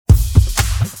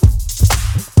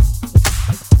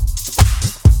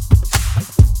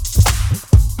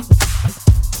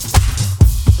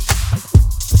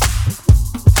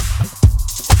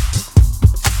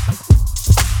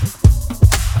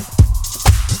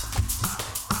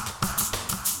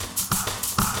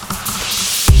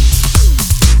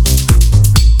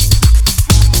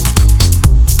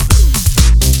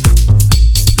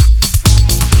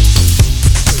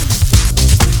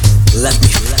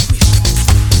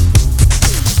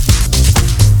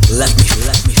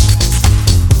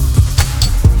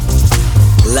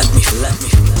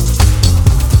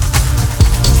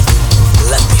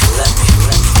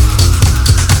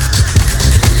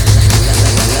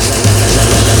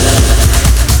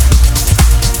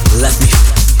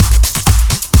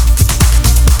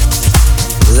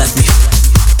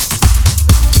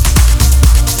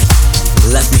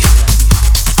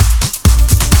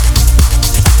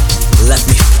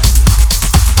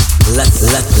Let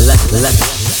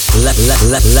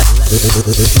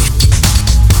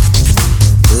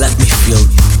me feel.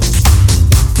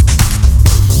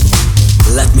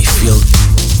 Let me feel.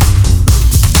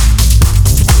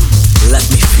 Let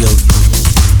me feel.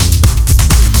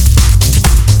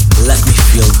 Let me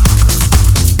feel.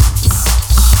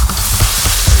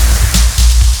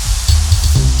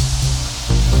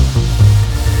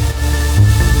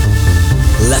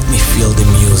 Let me feel the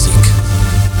music.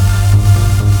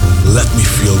 Let me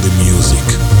feel the music.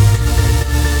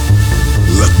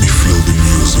 Let me feel the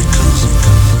music.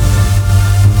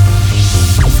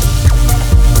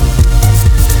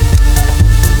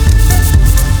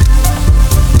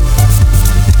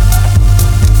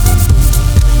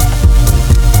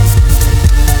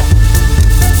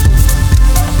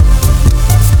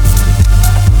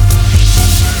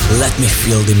 Let me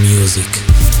feel the music.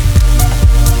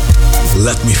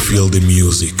 Let me feel the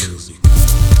music.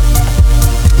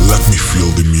 Let me feel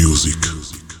the music.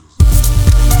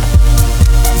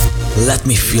 Let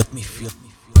me feel.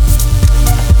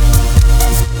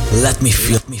 Let me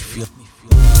feel.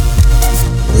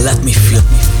 Let me feel.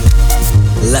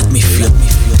 Let me feel.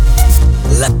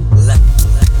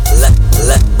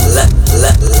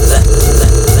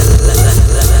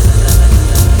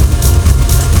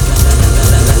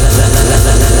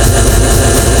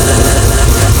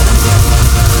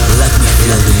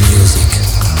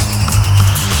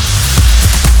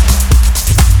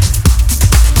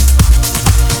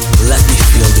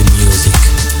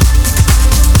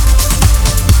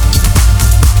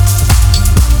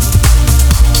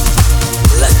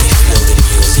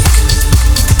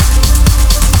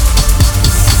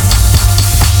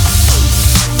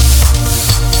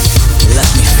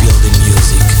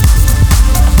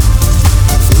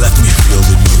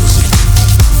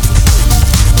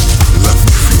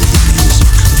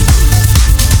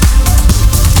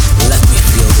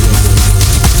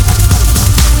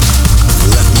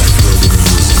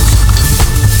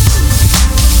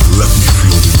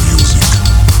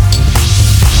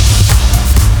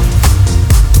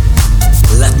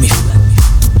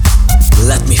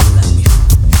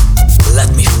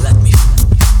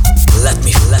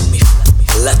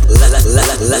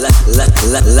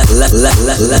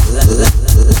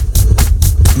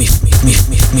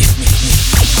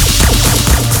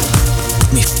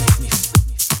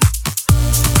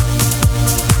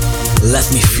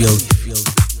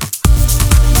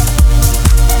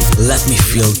 Let me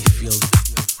feel.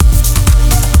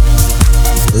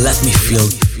 Let me feel.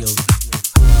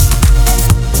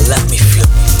 Let me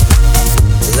feel.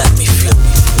 Let me feel. Let me feel.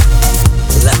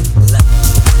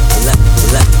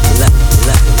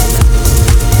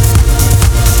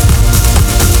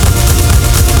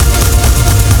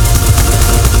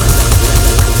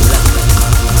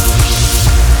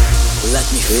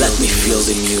 Let me feel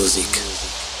the music.